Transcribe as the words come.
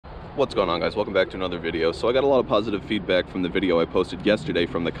What's going on, guys? Welcome back to another video. So I got a lot of positive feedback from the video I posted yesterday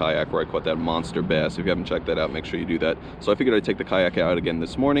from the kayak where I caught that monster bass. If you haven't checked that out, make sure you do that. So I figured I'd take the kayak out again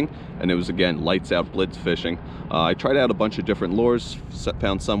this morning, and it was again lights out blitz fishing. I tried out a bunch of different lures,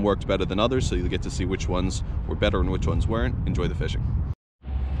 found some worked better than others, so you'll get to see which ones were better and which ones weren't. Enjoy the fishing.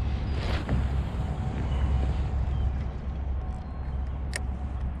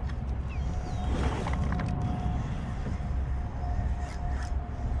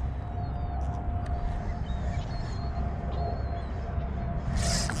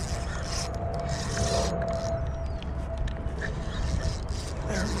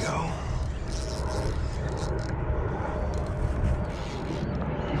 There we go.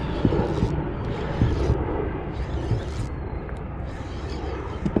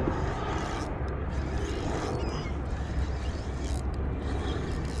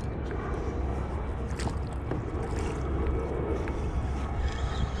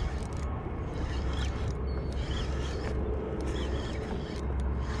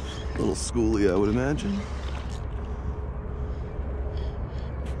 Little schoolie, I would imagine.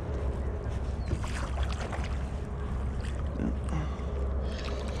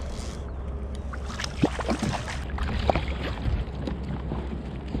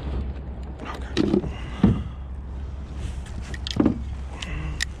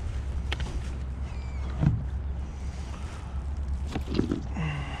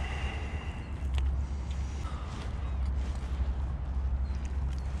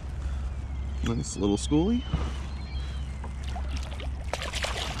 Nice little schoolie.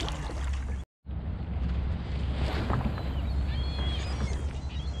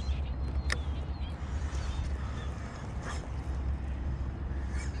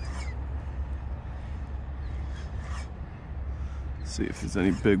 See if there's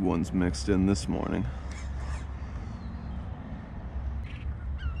any big ones mixed in this morning.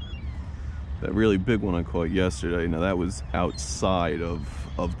 That really big one I caught yesterday, now that was outside of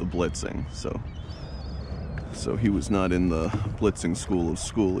the blitzing, so he was not in the blitzing school of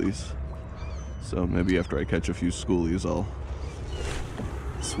schoolies. So maybe after I catch a few schoolies, I'll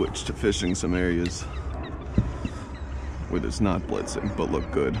switch to fishing some areas where there's not blitzing, but look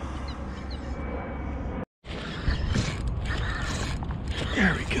good.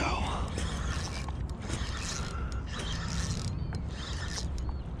 There we go.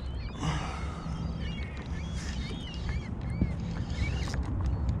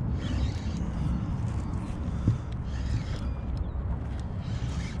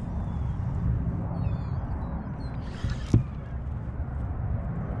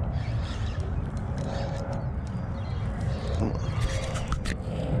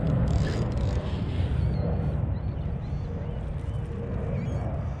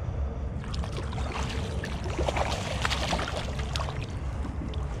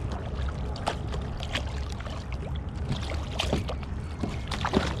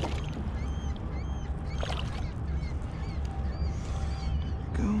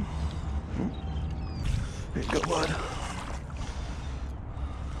 There you go, bud.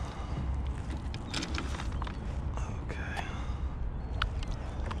 Okay.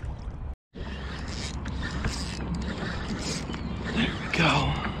 There we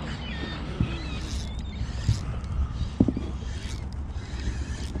go.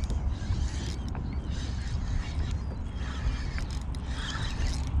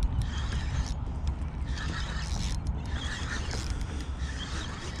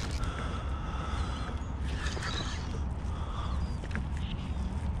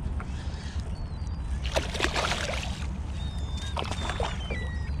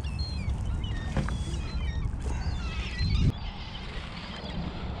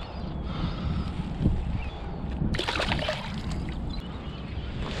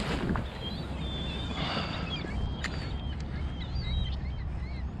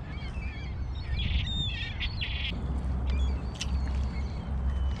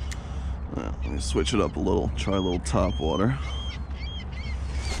 Let me switch it up a little, try a little top water.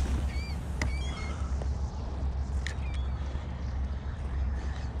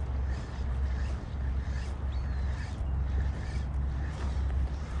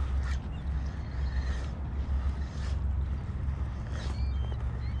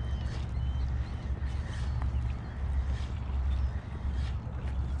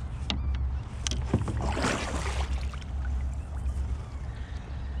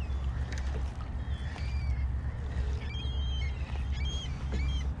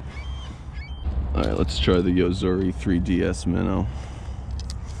 Alright, let's try the Yozuri 3DS Minnow.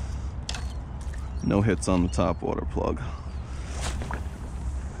 No hits on the top water plug.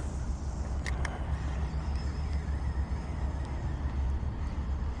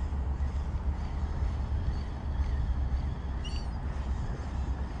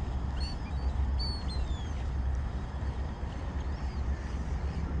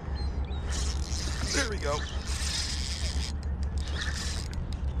 go.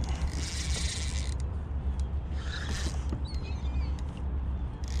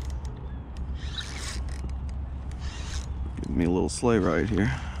 Give me a little sleigh ride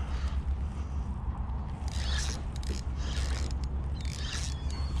here.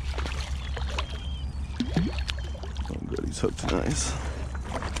 Oh good, he's hooked nice.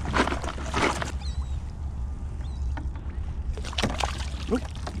 Oh,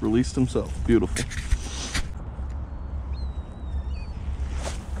 released himself. Beautiful.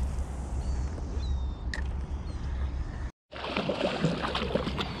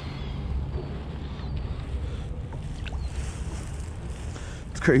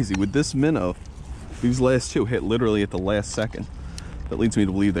 Crazy with this minnow, these last two hit literally at the last second. That leads me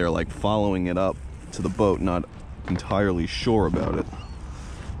to believe they're like following it up to the boat, not entirely sure about it.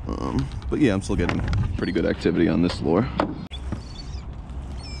 But yeah, I'm still getting pretty good activity on this lure.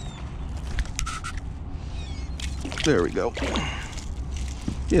 There we go.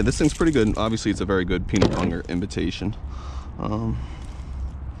 Yeah, this thing's pretty good. Obviously it's a very good peanut butter imitation. Yeah,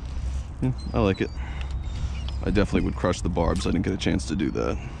 I like it. I definitely would crush the barbs. I didn't get a chance to do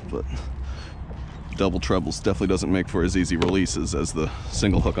that, but double trebles definitely doesn't make for as easy releases as the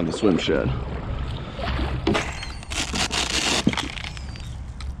single hook on the swim shad.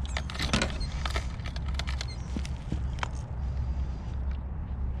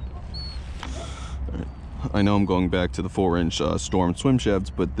 I know I'm going back to the 4-inch Storm swim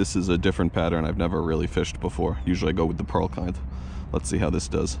shads, but this is a different pattern I've never really fished before. Usually I go with the pearl kind. Let's see how this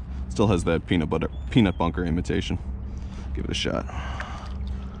does. Still has that peanut bunker imitation. Give it a shot.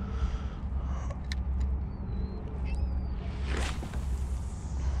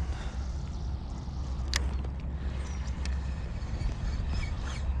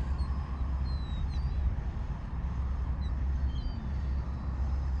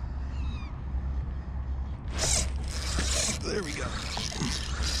 There we go.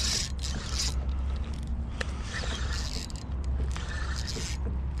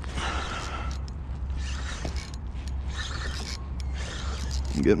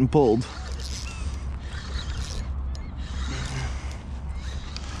 I'm getting pulled.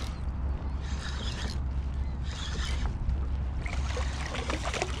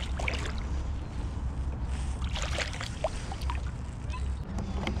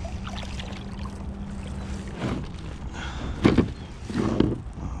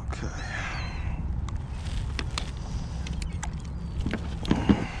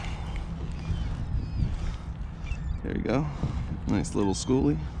 There you go. Nice little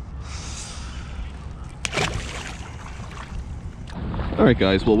schoolie. Alright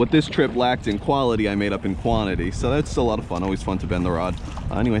guys, well what this trip lacked in quality, I made up in quantity. So that's still a lot of fun, always fun to bend the rod.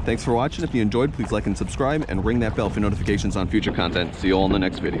 Anyway, thanks for watching. If you enjoyed, please like and subscribe and ring that bell for notifications on future content. See you all in the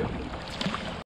next video.